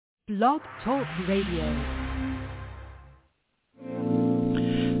Blog Talk Radio.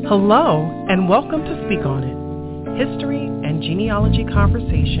 Hello, and welcome to Speak On It, History and Genealogy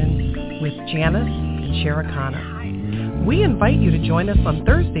Conversations with Janice and Sherikana. We invite you to join us on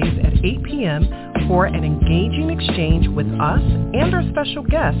Thursdays at 8 p.m. for an engaging exchange with us and our special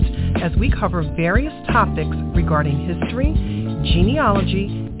guests as we cover various topics regarding history, genealogy,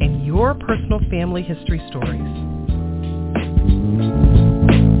 and your personal family history stories.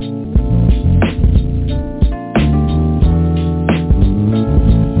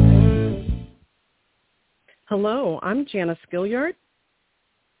 Hello, I'm Janice Gilliard.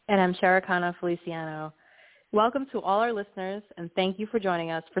 And I'm Sherikana Feliciano. Welcome to all our listeners, and thank you for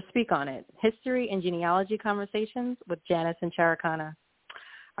joining us for Speak On It, History and Genealogy Conversations with Janice and Sherikana.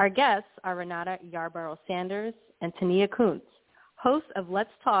 Our guests are Renate Y.Sanders and Taneya Koonce, hosts of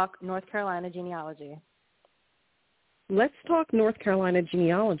Let's Talk North Carolina Genealogy. Let's Talk North Carolina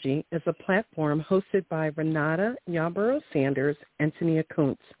Genealogy is a platform hosted by Renate Y.Sanders and Taneya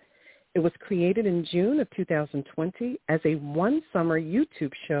Koonce. It was created in June of 2020 as a one-summer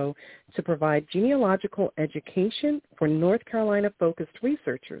YouTube show to provide genealogical education for North Carolina-focused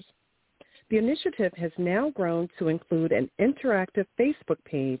researchers. The initiative has now grown to include an interactive Facebook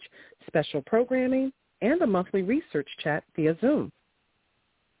page, special programming, and a monthly research chat via Zoom.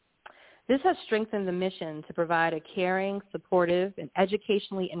 This has strengthened the mission to provide a caring, supportive, and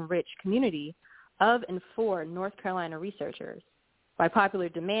educationally enriched community of and for North Carolina researchers. By popular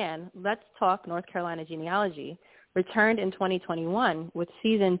demand, Let's Talk North Carolina Genealogy returned in 2021 with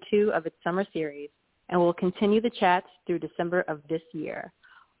Season 2 of its summer series and will continue the chats through December of this year.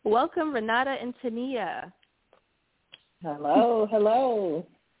 Welcome, Renate and Taneya. Hello, hello.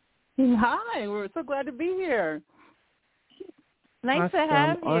 Hi, we're so glad to be here. Nice Awesome, to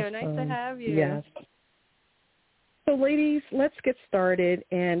have you. awesome. Nice to have you. Yes. So, ladies, let's get started.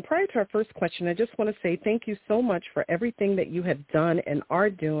 And prior to our first question, I just want to say thank you so much for everything that you have done and are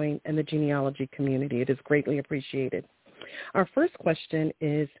doing in the genealogy community. It is greatly appreciated. Our first question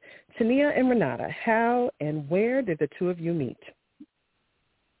is, Taneya and Renate, how and where did the two of you meet?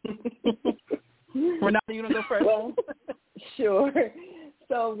 Renate, you want to go first? Well, sure.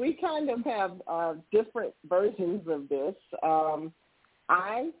 So we kind of have different versions of this.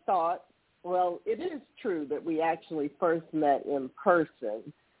 I thought, well, it is true that we actually first met in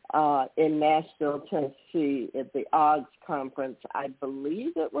person in Nashville, Tennessee at the OGS conference. I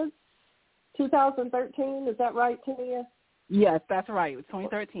believe it was 2013. Is that right, Taneya? Yes, that's right. It was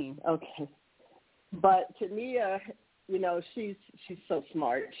 2013. Okay. But Taneya, you know, she's so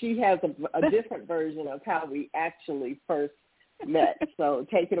smart. She has a different version of how we actually first met. So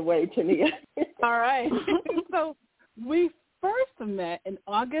take it away, Taneya. All right. So we first met in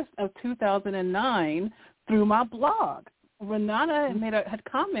August of 2009 through my blog. Renate had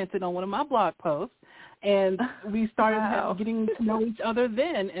commented on one of my blog posts, and we started getting to know each other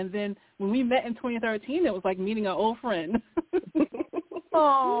then. And then when we met in 2013, it was like meeting an old friend.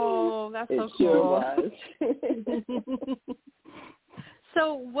 Oh, that's so it cool. Sure was.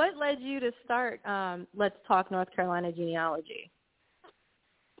 So what led you to start Let's Talk North Carolina Genealogy?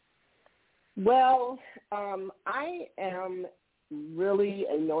 Well, I am really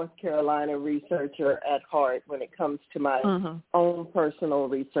a North Carolina researcher at heart when it comes to my own personal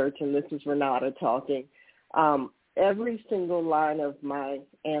research, and this is Renate talking. Every single line of my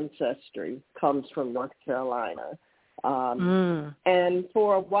ancestry comes from North Carolina. And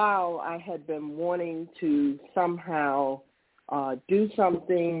for a while, I had been wanting to somehow do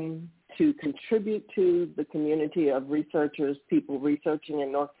something to contribute to the community of researchers, people researching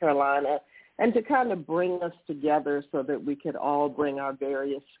in North Carolina, and to kind of bring us together so that we could all bring our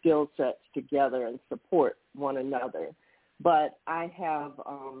various skill sets together and support one another. But I have,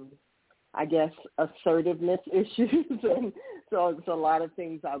 I guess, assertiveness issues, and so it's a lot of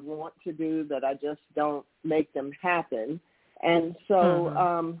things I want to do that I just don't make them happen. And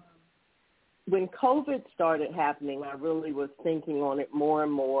so when COVID started happening, I really was thinking on it more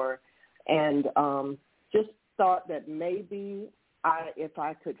and more, and just thought that maybe if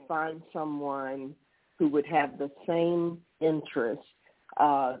I could find someone who would have the same interest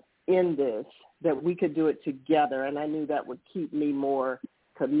in this, that we could do it together. And I knew that would keep me more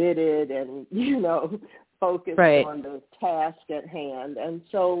committed and, you know, focused on the task at hand. And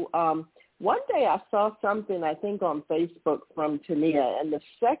so one day I saw something, I think, on Facebook from Taneya. And the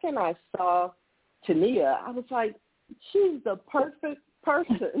second I saw Taneya, I was like, she's the perfect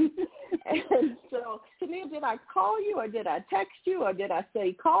person. And so, Taneya, did I call you or did I text you or did I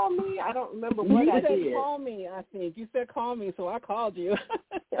say call me? I don't remember what I did. You said call me, I think. You said call me, so I called you.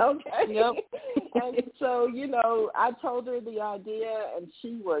 Okay. Yep. And so, I told her the idea, and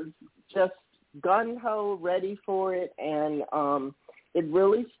she was just gung-ho, ready for it. And it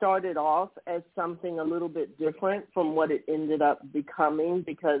really started off as something a little bit different from what it ended up becoming,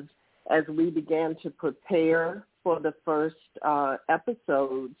 because as we began to prepare for the first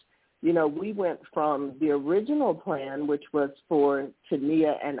episodes, we went from the original plan, which was for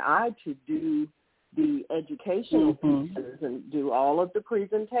Taneya and I to do the educational pieces and do all of the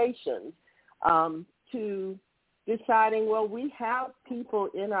presentations, to deciding, well, we have people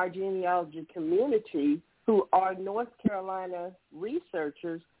in our genealogy community who are North Carolina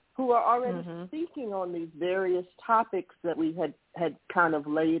researchers who are already speaking on these various topics that we had kind of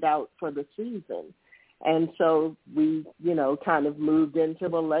laid out for the season. And so we, kind of moved into,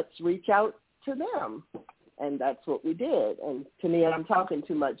 well, let's reach out to them. And that's what we did. And Taneya, I'm talking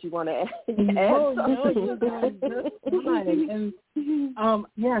too much. You want to add something? No, you're just fine. And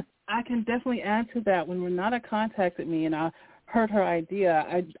yes, I can definitely add to that. When Renata contacted me and I heard her idea,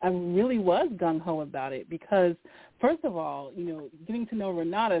 I really was gung-ho about it because, first of all, getting to know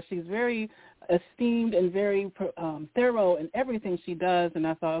Renata, she's very esteemed and very thorough in everything she does. And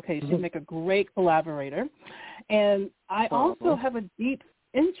I thought, okay, she'd make a great collaborator. And I also have a deep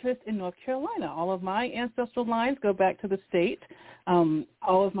interest in North Carolina. All of my ancestral lines go back to the state.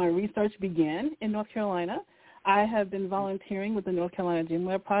 All of my research began in North Carolina. I have been volunteering with the North Carolina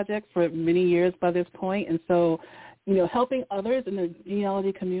GenWeb Project for many years by this point, and so helping others in the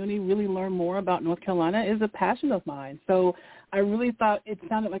genealogy community really learn more about North Carolina is a passion of mine. So I really thought it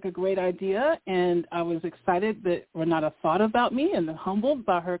sounded like a great idea, and I was excited that Renata thought about me and humbled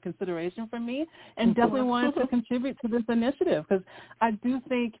by her consideration for me, and definitely wanted to contribute to this initiative because I do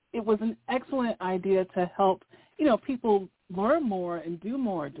think it was an excellent idea to help, people learn more and do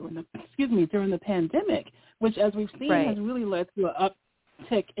more during the pandemic, which, as we've seen, has really led to an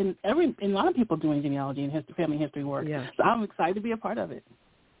uptick in a lot of people doing genealogy and family history work. Yeah. So I'm excited to be a part of it.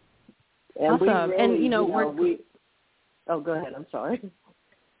 And awesome. Oh, go ahead. I'm sorry.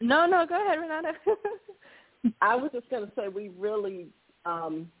 No, go ahead, Renata. I was just going to say we really,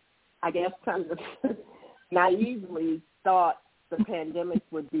 I guess, kind of naively thought the pandemic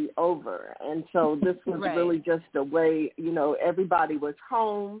would be over. And so this was really just a way, everybody was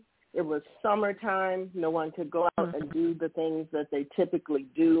home. It was summertime. No one could go out and do the things that they typically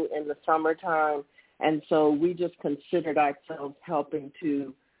do in the summertime. And so we just considered ourselves helping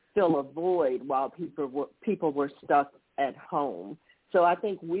to fill a void while people were stuck at home. So I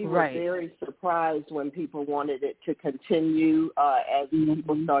think we were very surprised when people wanted it to continue as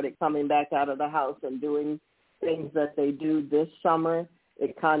people started coming back out of the house and doing things that they do this summer.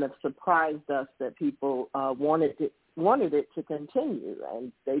 It kind of surprised us that people wanted it to continue,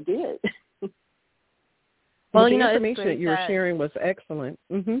 and they did. Well, the information that you were sharing was excellent.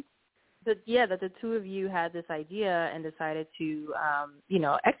 That the two of you had this idea and decided to,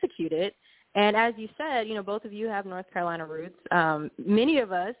 execute it. And as you said, both of you have North Carolina roots. Many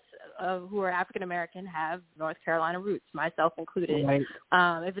of us who are African American have North Carolina roots, myself included. Right.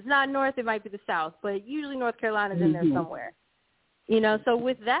 If it's not North, it might be the South, but usually North Carolina's in there somewhere. So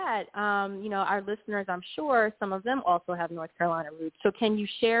with that, our listeners, I'm sure some of them also have North Carolina roots. So can you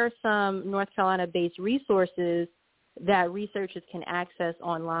share some North Carolina-based resources that researchers can access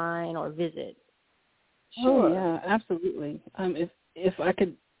online or visit? Sure. Oh, yeah, absolutely. If I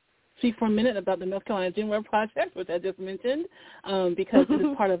could speak for a minute about the North Carolina GenWeb Project, which I just mentioned, because it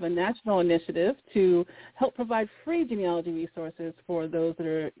is part of a national initiative to help provide free genealogy resources for those that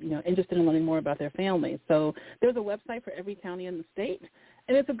are, interested in learning more about their families. So there's a website for every county in the state,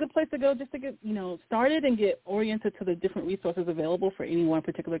 and it's a good place to go just to get, started and get oriented to the different resources available for any one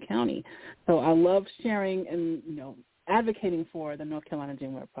particular county. So I love sharing and, advocating for the North Carolina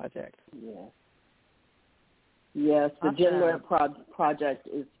GenWeb Project. Yes, the GenWeb project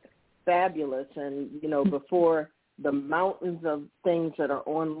is fabulous, and before the mountains of things that are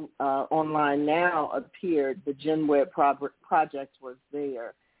online now appeared, the GenWeb project was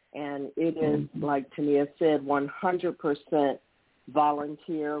there, and it is, like Taneya said, 100%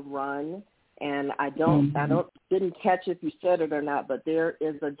 volunteer run. And I didn't catch if you said it or not, but there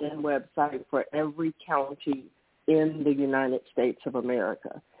is a GenWeb site for every county in the United States of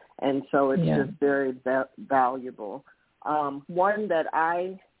America, and so it's just very valuable. One that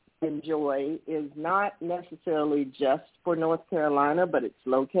I enjoy is not necessarily just for North Carolina, but it's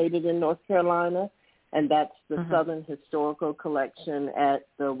located in North Carolina, and that's the Southern Historical Collection at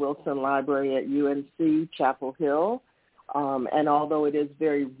the Wilson Library at UNC Chapel Hill. And although it is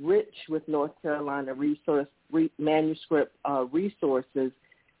very rich with North Carolina manuscript resources,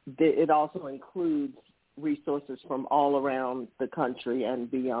 it also includes resources from all around the country and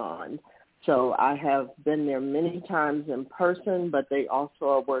beyond. So I have been there many times in person, but they also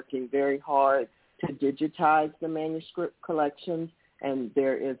are working very hard to digitize the manuscript collections, and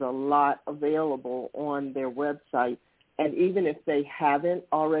there is a lot available on their website. And even if they haven't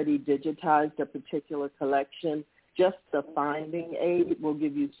already digitized a particular collection, just the finding aid will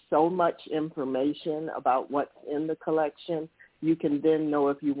give you so much information about what's in the collection. You can then know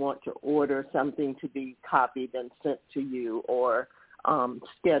if you want to order something to be copied and sent to you, or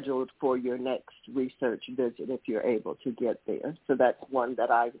scheduled for your next research visit if you're able to get there. So that's one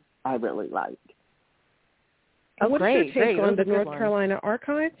that I really like. What's your take on the North Carolina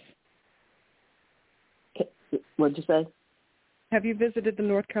archives? What'd you say? Have you visited the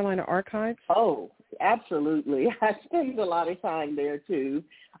North Carolina archives? Oh, absolutely. I spend a lot of time there, too.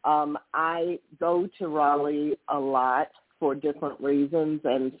 I go to Raleigh a lot for different reasons,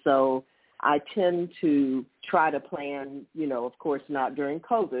 and so I tend to try to plan, of course not during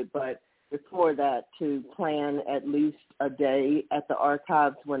COVID, but before that, to plan at least a day at the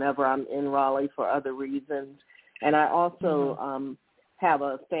archives whenever I'm in Raleigh for other reasons. And I also have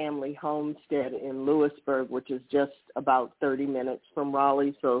a family homestead in Lewisburg, which is just about 30 minutes from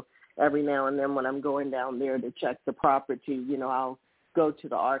Raleigh. So every now and then when I'm going down there to check the property, I'll go to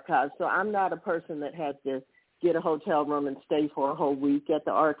the archives. So I'm not a person that has to get a hotel room and stay for a whole week at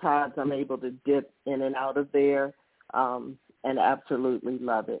the archives. I'm able to dip in and out of there and absolutely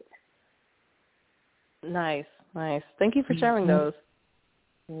love it. Nice. Thank you for sharing those.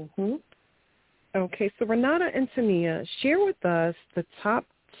 Mm-hmm. Okay, so Renate and Taneya, share with us the top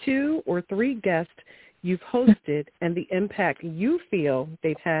 2 or 3 guests you've hosted and the impact you feel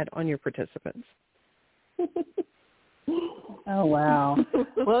they've had on your participants. Oh, wow.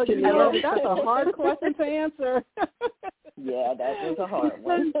 Well, that's a hard question to answer. Yeah, that was a hard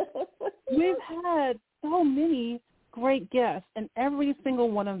one. We've had so many great guests, and every single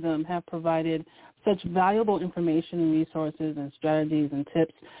one of them have provided such valuable information and resources and strategies and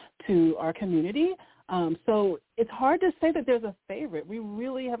tips to our community. So it's hard to say that there's a favorite. We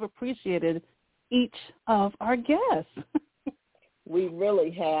really have appreciated each of our guests. We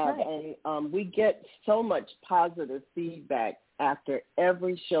really have, right. And we get so much positive feedback after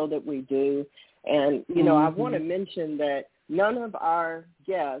every show that we do. And, I want to mention that none of our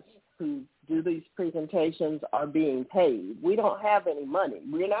guests who do these presentations are being paid. We don't have any money.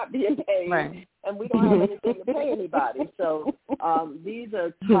 We're not being paid, right. And we don't have anything to pay anybody. So these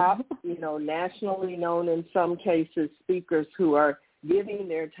are top, nationally known in some cases speakers who are giving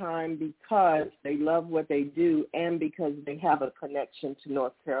their time because they love what they do and because they have a connection to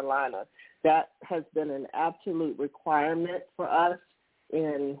North Carolina. That has been an absolute requirement for us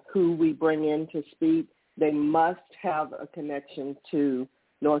in who we bring in to speak. They must have a connection to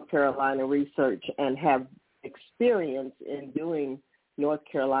North Carolina research and have experience in doing North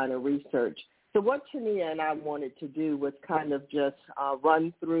Carolina research. So what Taneya and I wanted to do was kind of just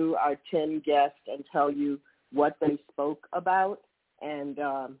run through our 10 guests and tell you what they spoke about. And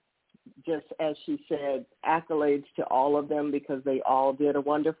just as she said, accolades to all of them because they all did a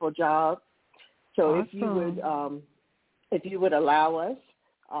wonderful job. So awesome. if you would allow us,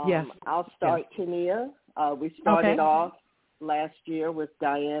 yes. I'll start, yes. Taneya. We started off last year with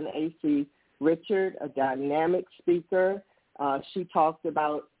Diane A.C. Richard, a dynamic speaker. She talked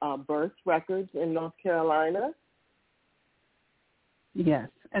about birth records in North Carolina. Yes,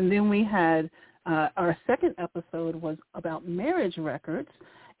 and then we had our second episode was about marriage records,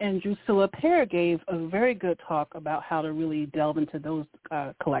 and Drusilla Pear gave a very good talk about how to really delve into those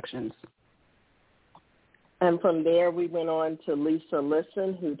collections. And from there, we went on to Lisa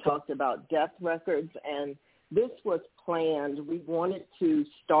Lisson, who talked about death records, and this was planned. We wanted to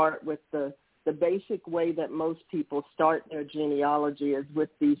start with the basic way that most people start their genealogy is with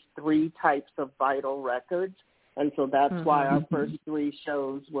these 3 types of vital records, and so that's why our first 3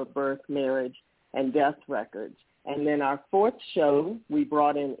 shows were birth, marriage, and death records. And then our 4th show, we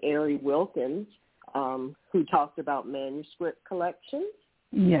brought in Ari Wilkins, who talked about manuscript collections.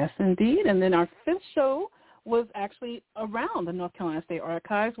 Yes, indeed. And then our 5th show was actually around the North Carolina State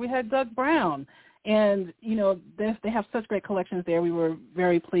Archives. We had Doug Brown. And, they have such great collections there. We were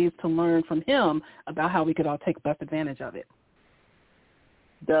very pleased to learn from him about how we could all take best advantage of it.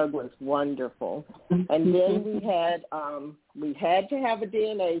 Doug was wonderful. And then we had to have a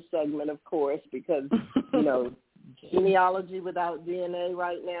DNA segment, of course, because, genealogy without DNA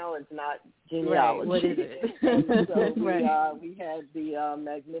right now is not genealogy. Right. What is it? And so we had the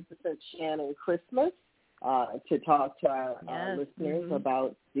magnificent Shannon Christmas to talk to our listeners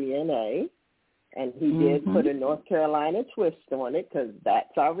about DNA. And he did put a North Carolina twist on it because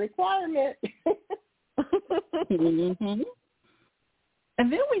that's our requirement. Mm-hmm.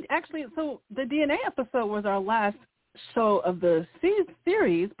 And then so the DNA episode was our last show of the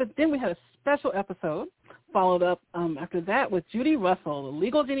series, but then we had a special episode followed up after that with Judy Russell, the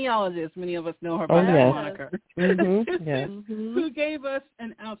legal genealogist. Many of us know her by that moniker, who gave us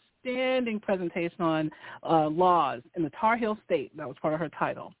an outstanding presentation on laws in the Tar Heel State. That was part of her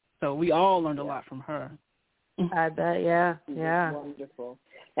title. So we all learned a lot from her. I bet, yeah. Wonderful.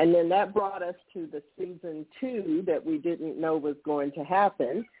 And then that brought us to the season 2 that we didn't know was going to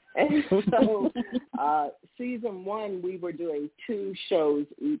happen. And so season 1, we were doing 2 shows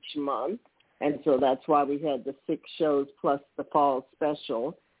each month. And so that's why we had the 6 shows plus the fall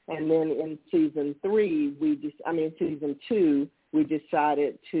special. And then in season 2, we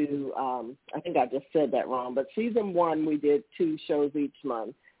decided to, I think I just said that wrong, but season 1, we did 2 shows each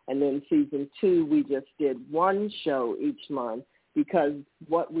month. And then season 2, we just did 1 show each month, because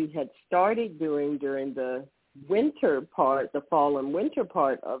what we had started doing during the winter part, the fall and winter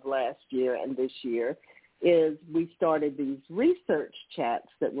part of last year and this year, is we started these research chats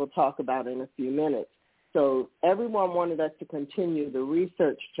that we'll talk about in a few minutes. So everyone wanted us to continue the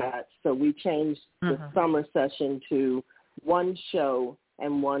research chats, so we changed the summer session to 1 show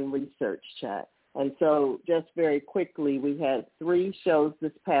and 1 research chat. And so just very quickly, we had 3 shows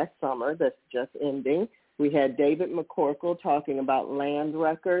this past summer that's just ending. We had David McCorkle talking about land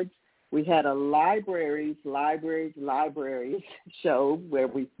records. We had a libraries show where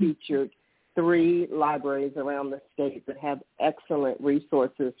we featured 3 libraries around the state that have excellent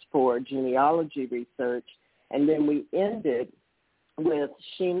resources for genealogy research. And then we ended with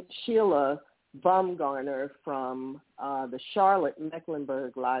Sheila Baumgartner from the Charlotte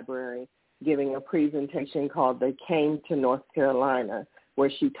Mecklenburg Library giving a presentation called They Came to North Carolina,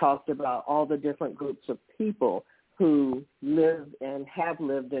 where she talked about all the different groups of people who live and have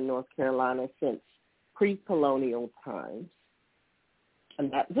lived in North Carolina since pre-colonial times.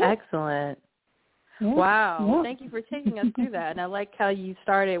 And that's it. Excellent. Wow. Well, thank you for taking us through that. And I like how you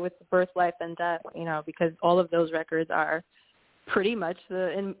started with the birth, life, and death, because all of those records are pretty much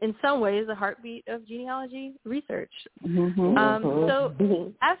in some ways the heartbeat of genealogy research.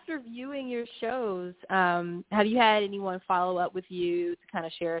 So after viewing your shows, have you had anyone follow up with you to kind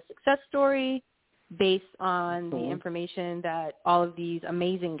of share a success story based on the information that all of these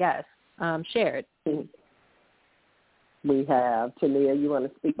amazing guests shared? We have. Taneya, you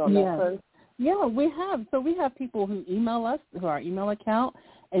want to speak on that first? Yeah, we have. So we have people who email us through our email account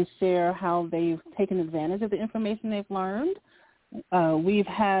and share how they've taken advantage of the information they've learned. We've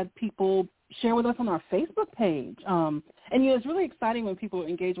had people share with us on our Facebook page. And it's really exciting when people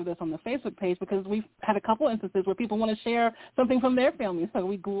engage with us on the Facebook page, because we've had a couple instances where people want to share something from their family. So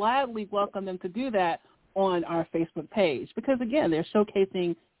we gladly welcome them to do that on our Facebook page, because, again, they're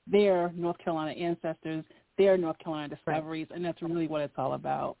showcasing their North Carolina ancestors, their North Carolina discoveries, and that's really what it's all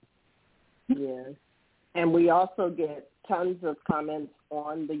about. Yes. And we also get tons of comments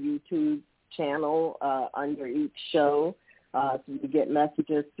on the YouTube channel under each show. So we get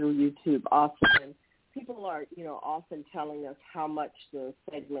messages through YouTube often. People are, often telling us how much the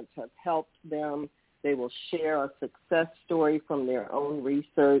segments have helped them. They will share a success story from their own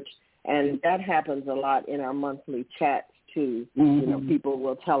research, and that happens a lot in our monthly chats too. People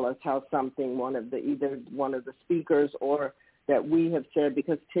will tell us how something either one of the speakers or that we have said,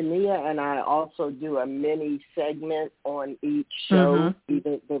 because Taneya and I also do a mini segment on each show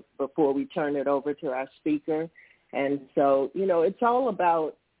even before we turn it over to our speaker. And so, it's all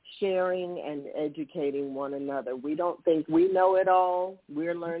about sharing and educating one another. We don't think we know it all.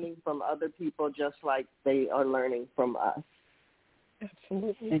 We're learning from other people just like they are learning from us.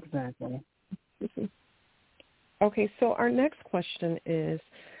 Absolutely. Exactly. Okay, so our next question is,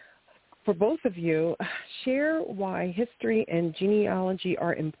 for both of you, share why history and genealogy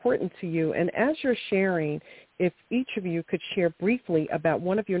are important to you. And as you're sharing, if each of you could share briefly about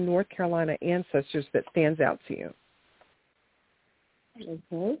one of your North Carolina ancestors that stands out to you.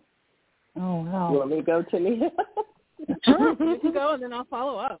 Okay. Oh, wow. You want me to go, Taneya? Sure. You can go, and then I'll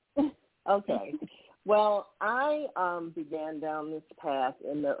follow up. Okay. Well, I began down this path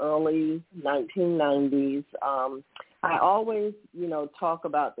in the early 1990s. I always, talk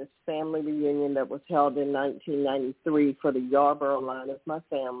about this family reunion that was held in 1993 for the Yarborough line of my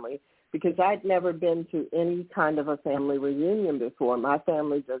family, because I'd never been to any kind of a family reunion before. My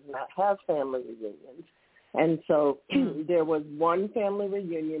family does not have family reunions. And so there was one family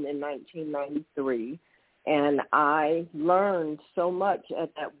reunion in 1993, and I learned so much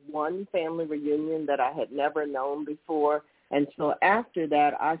at that one family reunion that I had never known before. And so after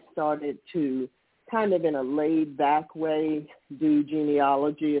that, I started to kind of in a laid-back way do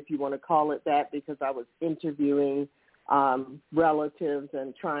genealogy, if you want to call it that, because I was interviewing relatives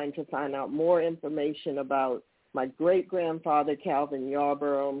and trying to find out more information about my great-grandfather, Calvin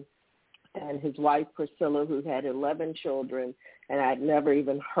Yarborough, and his wife, Priscilla, who had 11 children, and I'd never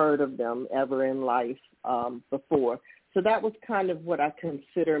even heard of them ever in life before. So that was kind of what I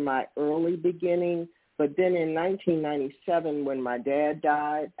consider my early beginning. But then in 1997, when my dad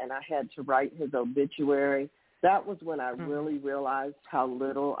died and I had to write his obituary, that was when I really realized how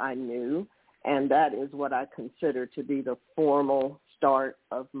little I knew. And that is what I consider to be the formal start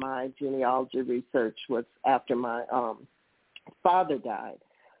of my genealogy research, was after my father died.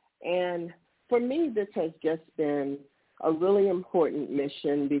 And for me, this has just been a really important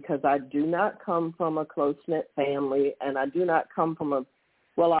mission, because I do not come from a close-knit family, and I do not come from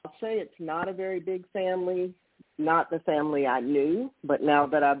I'll say it's not a very big family, not the family I knew, but now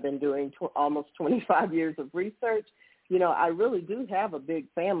that I've been doing almost 25 years of research, I really do have a big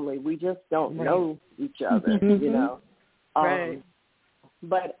family. We just don't know each other, Right.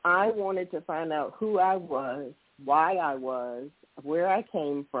 But I wanted to find out who I was, why I was, where I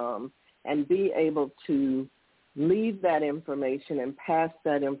came from, and be able to leave that information and pass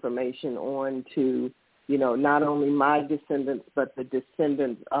that information on to, not only my descendants, but the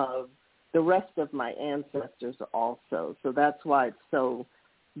descendants of the rest of my ancestors also. So that's why it's so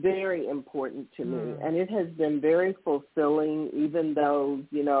very important to me. And it has been very fulfilling, even though,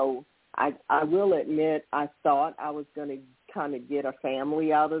 I will admit I thought I was going to kind of get a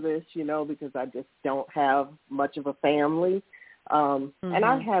family out of this, because I just don't have much of a family. And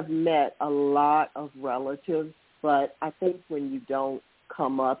I have met a lot of relatives, but I think when you don't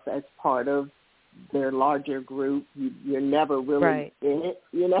come up as part of their larger group, you're never really in it,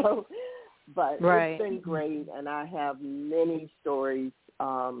 But it's been great, and I have many stories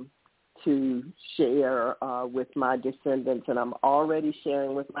to share with my descendants, and I'm already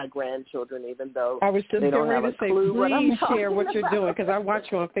sharing with my grandchildren, even though I was just they don't have a clue what I'm please share what you're doing, because I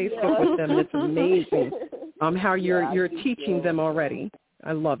watch you on Facebook with them, and it's amazing how you're teaching them already.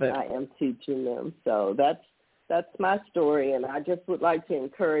 I love it. I am teaching them. So that's my story, and I just would like to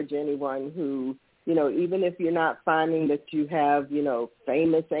encourage anyone who, even if you're not finding that you have,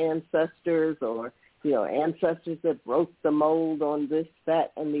 famous ancestors or, ancestors that broke the mold on this,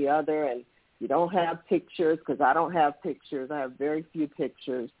 that, and the other, and you don't have pictures, because I don't have pictures. I have very few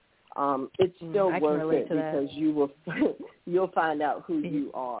pictures. It's still worth it, because you'll find out who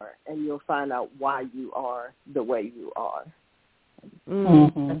you are, and you'll find out why you are the way you are.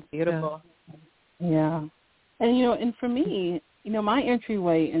 That's beautiful. Yeah. And, and for me, my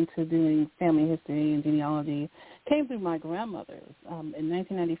entryway into doing family history and genealogy came through my grandmothers. In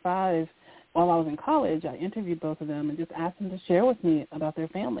 1995, while I was in college, I interviewed both of them and just asked them to share with me about their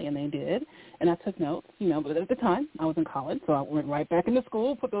family, and they did. And I took notes, but at the time I was in college, so I went right back into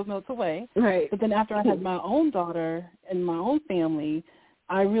school, put those notes away. Right. But then after I had my own daughter and my own family,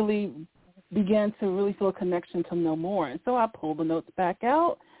 I really began to really feel a connection to know more. And so I pulled the notes back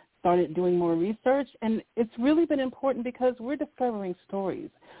out, started doing more research, and it's really been important because we're discovering stories.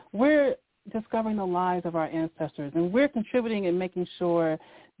 We're discovering the lives of our ancestors, and we're contributing and making sure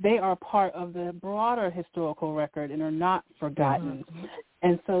they are part of the broader historical record and are not forgotten.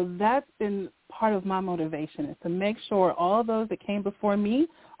 And so that's been part of my motivation, is to make sure all those that came before me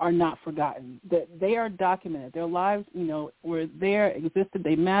are not forgotten, that they are documented. Their lives, were there, existed,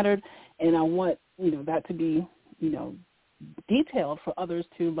 they mattered, and I want, that to be, detailed for others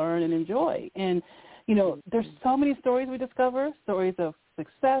to learn and enjoy. And, there's so many stories we discover, stories of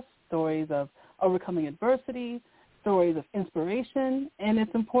success, stories of overcoming adversity, stories of inspiration, and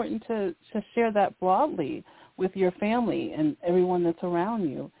it's important to share that broadly with your family and everyone that's around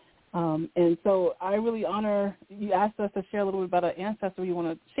you. And so I really honor, you asked us to share a little bit about an ancestor you want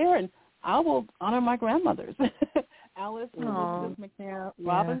to share, and I will honor my grandmothers. Alice Elizabeth McNair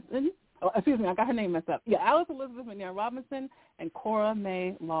Robinson. Oh, excuse me, I got her name messed up. Yeah, Alice Elizabeth McNair Robinson and Cora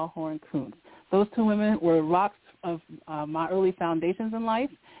Mae Lawhorn Koonce. Those two women were rocks of my early foundations in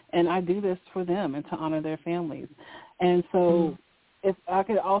life, and I do this for them and to honor their families. And so if I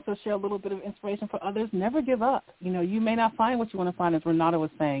could also share a little bit of inspiration for others, never give up. You may not find what you want to find, as Renate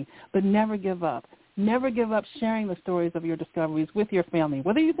was saying, but never give up. Never give up sharing the stories of your discoveries with your family,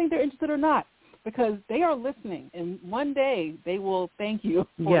 whether you think they're interested or not, because they are listening, and one day they will thank you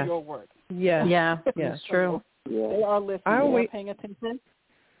for your work. Yeah, it's true. They are listening. They are paying attention.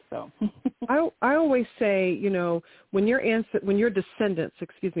 So I always say, when your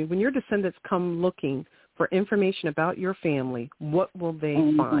descendants come looking for information about your family, what will they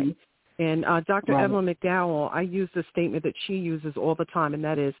find? And Dr. Evelyn McDowell, I use the statement that she uses all the time, and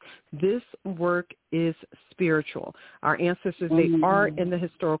that is, this work is spiritual. Our ancestors, they are in the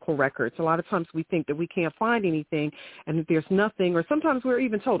historical records. A lot of times we think that we can't find anything and that there's nothing, or sometimes we're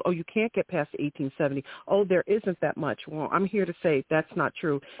even told, oh, you can't get past 1870. Oh, there isn't that much. Well, I'm here to say that's not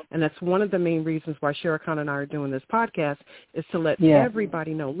true. And that's one of the main reasons why Shara Khan and I are doing this podcast, is to let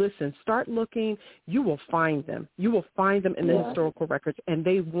everybody know, listen, start looking. You will find them. You will find them in the historical records, and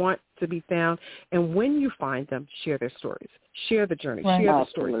they want to be found. And when you find them, share their stories. Share the journey. Share the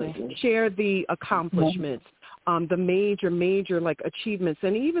stories. Share the accomplishments, the major like achievements,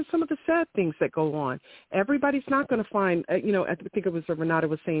 and even some of the sad things that go on. Everybody's not going to find, I think it was Renate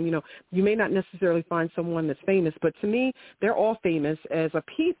was saying, you may not necessarily find someone that's famous, but to me, they're all famous as a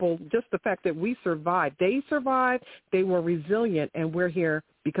people. Just the fact that we survived. They survived. They were resilient, and we're here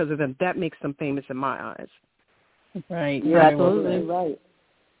because of them. That makes them famous in my eyes. Right. You're absolutely right.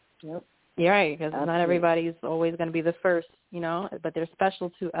 Yep. You're right, because not everybody's always going to be the first, but they're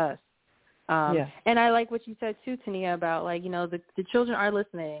special to us. And I like what you said, too, Taneya, about, like, the children are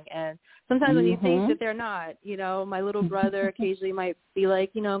listening. And sometimes when you think that they're not, my little brother occasionally might be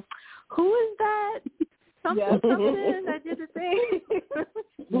like, who is that? Something that did the thing.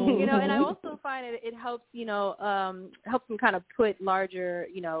 And I also find it helps, helps them kind of put larger,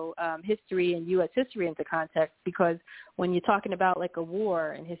 history and U.S. history into context, because when you're talking about like a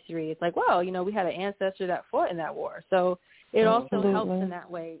war in history, it's like, well, we had an ancestor that fought in that war. So it also helps in that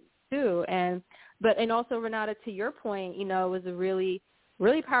way too. And also, Renate, to your point, was a really,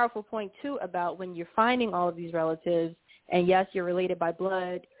 really powerful point too about when you're finding all of these relatives, and yes, you're related by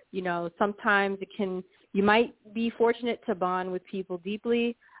blood, sometimes you might be fortunate to bond with people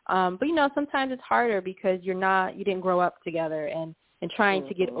deeply, but sometimes it's harder because you didn't grow up together, and trying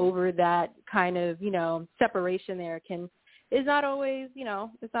to get over that kind of, separation there is not always,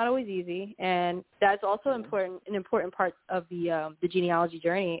 it's not always easy. And that's also an important part of the genealogy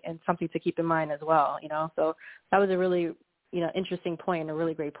journey, and something to keep in mind as well, So that was a really, interesting point, a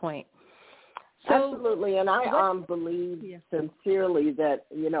really great point. So, absolutely, and I believe sincerely that,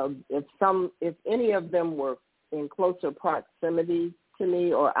 if any of them were in closer proximity to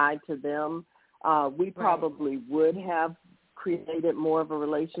me or I to them, we probably would have created more of a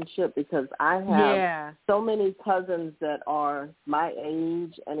relationship, because I have so many cousins that are my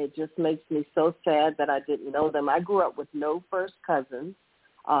age, and it just makes me so sad that I didn't know them. I grew up with no first cousins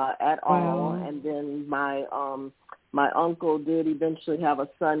at all, and then my uncle did eventually have a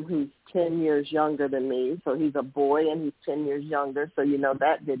son who's 10 years younger than me, so he's a boy and he's 10 years younger, so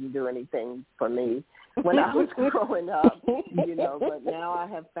that didn't do anything for me when I was growing up, but now I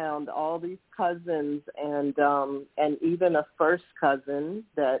have found all these cousins and even a first cousin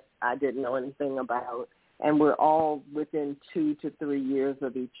that I didn't know anything about, and we're all within 2 to 3 years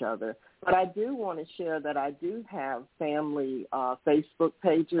of each other. But I do want to share that I do have family Facebook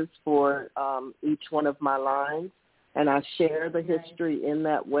pages for each one of my lines, and I share the history in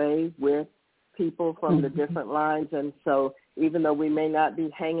that way with people from the different lines. And so even though we may not be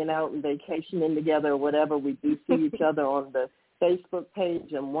hanging out and vacationing together or whatever, we do see each other on the Facebook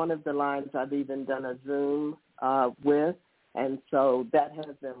page. And one of the lines I've even done a Zoom with. And so that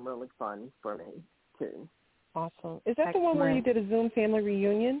has been really fun for me, too. Awesome. Is that the one where you did a Zoom family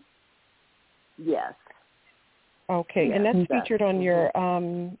reunion? Yes. Okay. Yeah. And that's featured on your,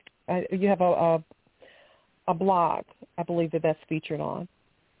 you have a blog, I believe that's featured on.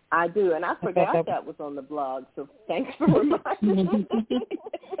 I do, and I forgot that was on the blog, so thanks for reminding me.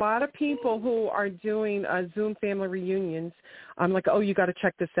 A lot of people who are doing Zoom family reunions, I'm like, oh, you got to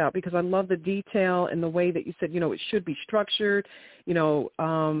check this out, because I love the detail and the way that you said, it should be structured,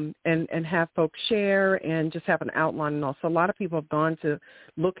 and have folks share and just have an outline and all. So a lot of people have gone to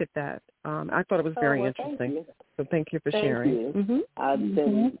look at that. I thought it was very interesting. So thank you for sharing. Thank you. I've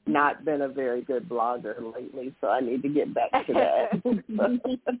not been a very good blogger lately, so I need to get back to that.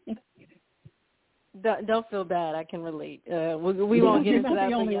 Don't feel bad. I can relate. We won't get into that.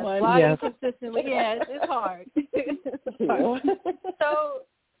 The only one. Blogging consistently, it's hard. It's hard.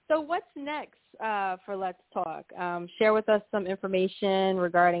 So what's next for Let's Talk? Share with us some information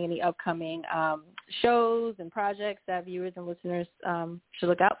regarding any upcoming shows and projects that viewers and listeners should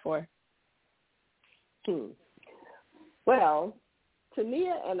look out for. Well,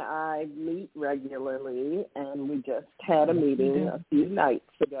 Taneya and I meet regularly, and we just had a meeting a few nights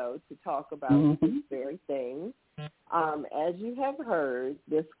ago to talk about this very thing. As you have heard,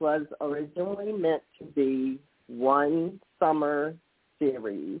 this was originally meant to be one summer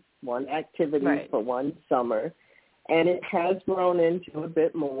series, one activity for one summer, and it has grown into a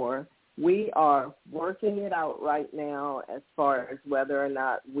bit more. We are working it out right now as far as whether or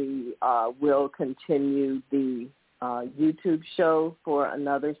not we will continue the YouTube show for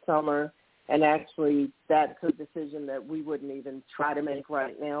another summer, And actually, that's a decision that we wouldn't even try to make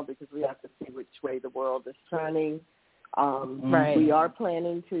right now because we have to see which way the world is turning. Right. We are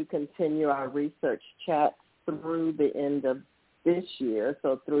planning to continue our research chats through the end of this year,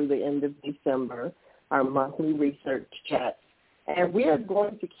 so through the end of December, our monthly research chats. And we are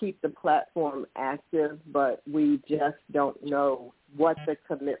going to keep the platform active, but we just don't know what the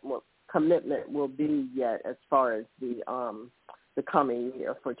commitment will be yet as far as the coming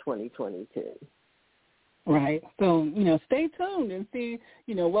year for 2022. Right. So, stay tuned and see,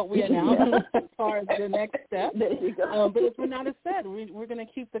 what we announce as far as the next step. There you go. But as Renate said, we're going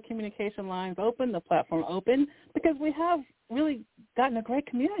to keep the communication lines open, the platform open, because we have really gotten a great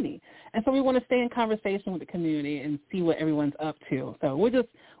community. And so we want to stay in conversation with the community and see what everyone's up to. So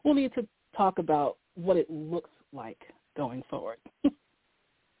we'll need to talk about what it looks like going forward.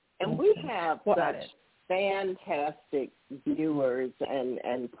 And we have such fantastic viewers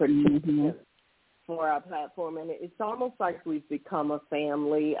and participants for our platform, and it's almost like we've become a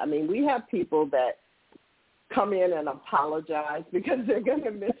family. I mean, we have people that come in and apologize because they're going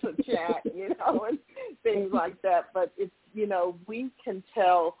to miss a chat, and things like that. But it's, we can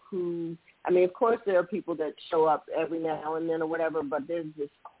tell who, of course there are people that show up every now and then or whatever, but there's this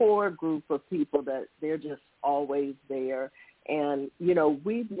core group of people that they're just always there. And,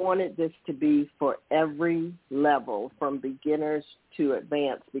 we wanted this to be for every level, from beginners to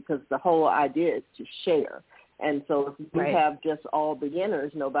advanced, because the whole idea is to share. And so if we have just all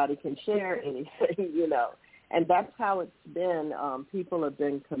beginners, nobody can share anything, And that's how it's been. People have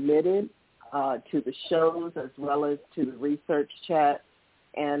been committed to the shows as well as to the research chats.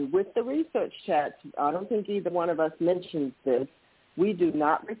 And with the research chats, I don't think either one of us mentions this, we do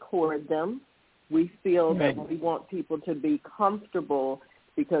not record them. We feel that we want people to be comfortable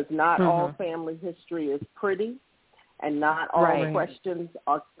because not all family history is pretty, and not all questions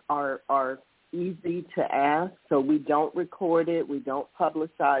are easy to ask. So we don't record it. We don't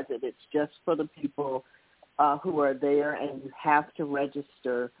publicize it. It's just for the people who are there, and you have to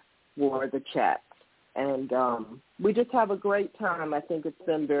register for the chats. And we just have a great time. I think it's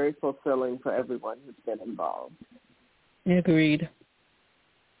been very fulfilling for everyone who's been involved. Agreed.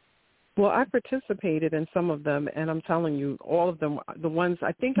 Well, I participated in some of them, and I'm telling you, all of them, the ones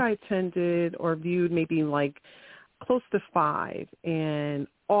I think I attended or viewed maybe like close to 5, and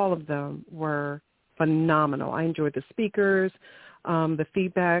all of them were phenomenal. I enjoyed the speakers, the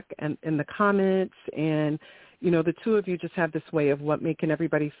feedback and the comments, and, the two of you just have this way of making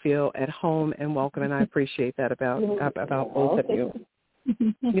everybody feel at home and welcome, and I appreciate that about both of you.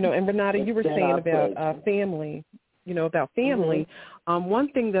 And Renate, you were saying about family. About family, one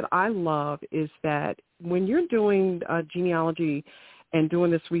thing that I love is that when you're doing genealogy and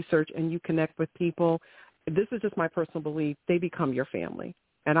doing this research and you connect with people, this is just my personal belief, they become your family.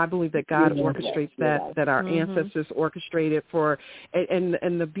 And I believe that God orchestrates that our ancestors orchestrated for,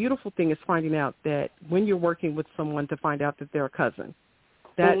 and the beautiful thing is finding out that when you're working with someone to find out that they're a cousin.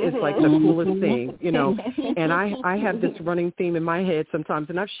 That is like the coolest thing, and I have this running theme in my head sometimes,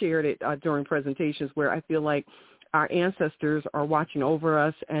 and I've shared it during presentations where I feel like our ancestors are watching over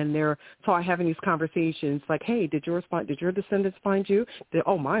us, and they're having these conversations like, hey, did your descendants find you?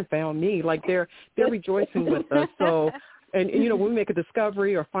 Mine found me. Like they're rejoicing with us. So, and when we make a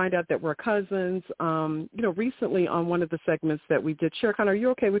discovery or find out that we're cousins, recently on one of the segments that we did, Sherikana, are you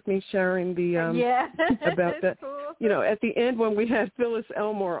okay with me sharing the about that? Cool. At the end when we had Phyllis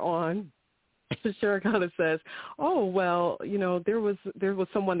Elmore on, Sherikana says, oh, well, there was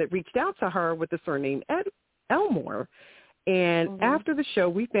someone that reached out to her with the surname Elmore. And after the show,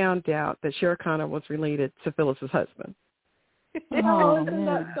 we found out that Sherikana was related to Phyllis's husband. Isn't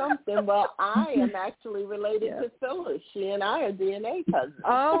that something? Well, I am actually related to Phyllis. She and I are DNA cousins.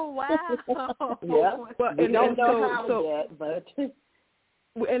 Oh, wow. Yeah. Well, we don't know how yet, but...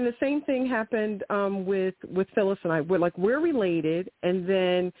 And the same thing happened with Phyllis and I. We're related, and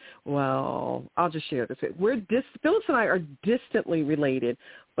then, well, I'll just share this. Phyllis and I are distantly related,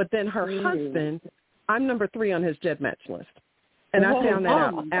 but then her husband, I'm number 3 on his GEDmatch list, and I found that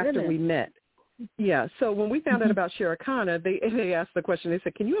out after we met. Yeah, so when we found out about Sherikana, they asked the question. They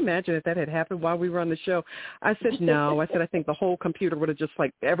said, can you imagine if that had happened while we were on the show? I said, no. I said, I think the whole computer would have just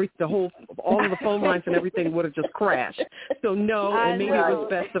all of the phone lines and everything would have just crashed. So no, and maybe it was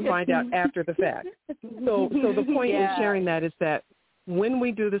best to find out after the fact. So the point in sharing that is that when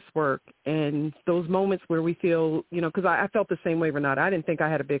we do this work and those moments where we feel, because I felt the same way, Renate. I didn't think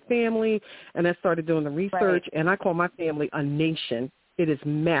I had a big family, and I started doing the research, and I call my family a nation. It is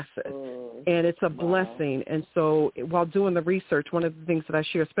massive, and it's a blessing. And so while doing the research, one of the things that I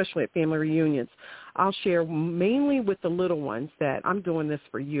share, especially at family reunions, I'll share mainly with the little ones that I'm doing this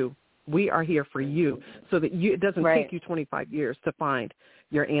for you. We are here for you, so that it doesn't take you 25 years to find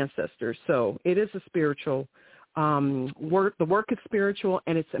your ancestors. So it is a spiritual work. The work is spiritual,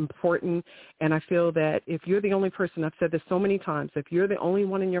 and it's important. And I feel that if you're the only person, I've said this so many times, if you're the only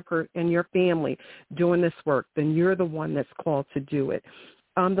one in your family doing this work, then you're the one that's called to do it.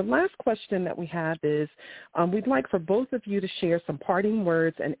 The last question that we have is we'd like for both of you to share some parting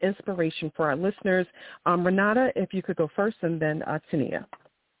words and inspiration for our listeners. Renate, if you could go first, and then Taneya.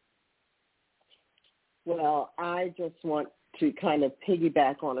 Well, I just want to kind of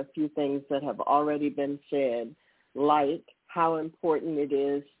piggyback on a few things that have already been said, like how important it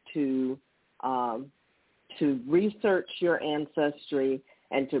is to research your ancestry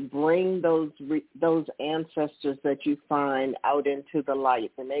and to bring those ancestors that you find out into the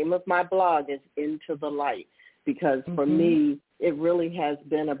light. The name of my blog is Into the Light, because for me, it really has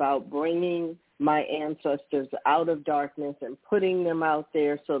been about bringing my ancestors out of darkness and putting them out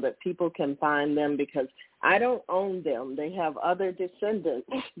there so that people can find them, because I don't own them. They have other descendants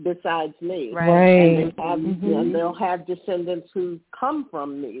besides me. Right. And and they'll have descendants who come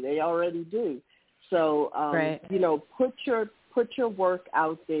from me. They already do. So, put your work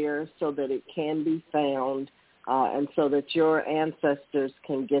out there so that it can be found and so that your ancestors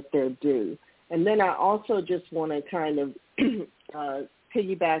can get their due. And then I also just want to kind of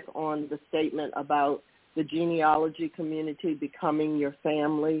piggyback on the statement about the genealogy community becoming your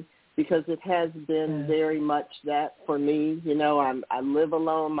family, because it has been very much that for me. I live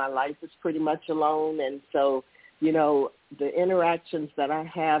alone. My life is pretty much alone. And so, the interactions that I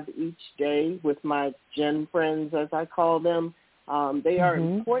have each day with my gen friends, as I call them, they are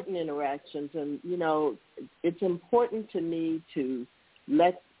important interactions. And, it's important to me to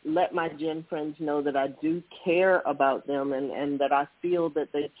let my gen friends know that I do care about them and that I feel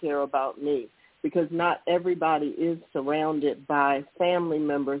that they care about me, because not everybody is surrounded by family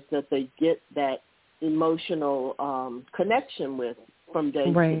members that they get that emotional connection with from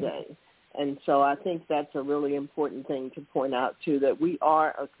day to day. And so I think that's a really important thing to point out, too, that we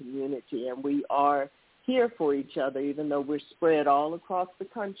are a community and we are here for each other, even though we're spread all across the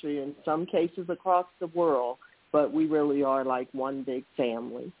country, in some cases across the world, but we really are like one big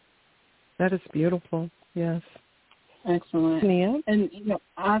family. That is beautiful, yes. Excellent. Taneya? And,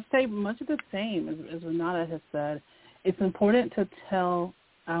 I say much of the same as Renate has said. It's important to tell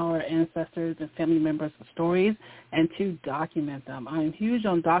our ancestors and family members' stories and to document them. I'm huge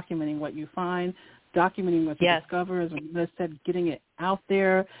on documenting what you find, documenting what you discover, as Liz said, getting it out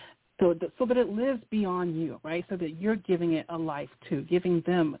there so that it lives beyond you, right, so that you're giving it a life too, giving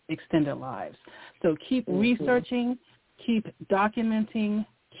them extended lives. So keep researching, keep documenting,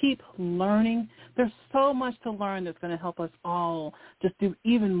 keep learning. There's so much to learn that's going to help us all just do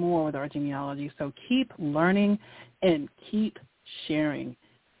even more with our genealogy. So keep learning and keep sharing.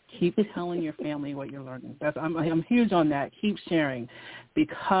 Keep telling your family what you're learning. I'm huge on that. Keep sharing,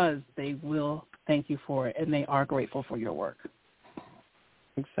 because they will thank you for it, and they are grateful for your work.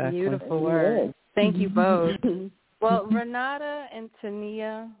 Exactly. Beautiful words. Thank you both. Well, Renate and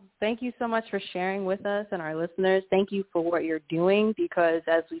Taneya, thank you so much for sharing with us and our listeners. Thank you for what you're doing, because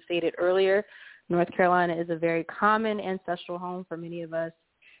as we stated earlier, North Carolina is a very common ancestral home for many of us.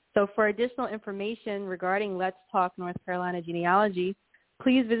 So for additional information regarding Let's Talk North Carolina Genealogy,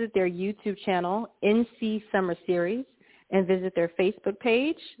 please visit their YouTube channel, NC Summer Series, and visit their Facebook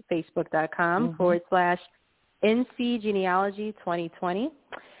page, facebook.com/NC Genealogy 2020.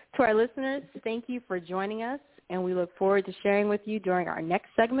 To our listeners, thank you for joining us, and we look forward to sharing with you during our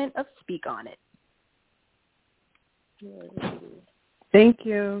next segment of Speak On It. Thank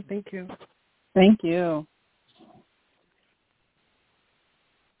you. Thank you. Thank you.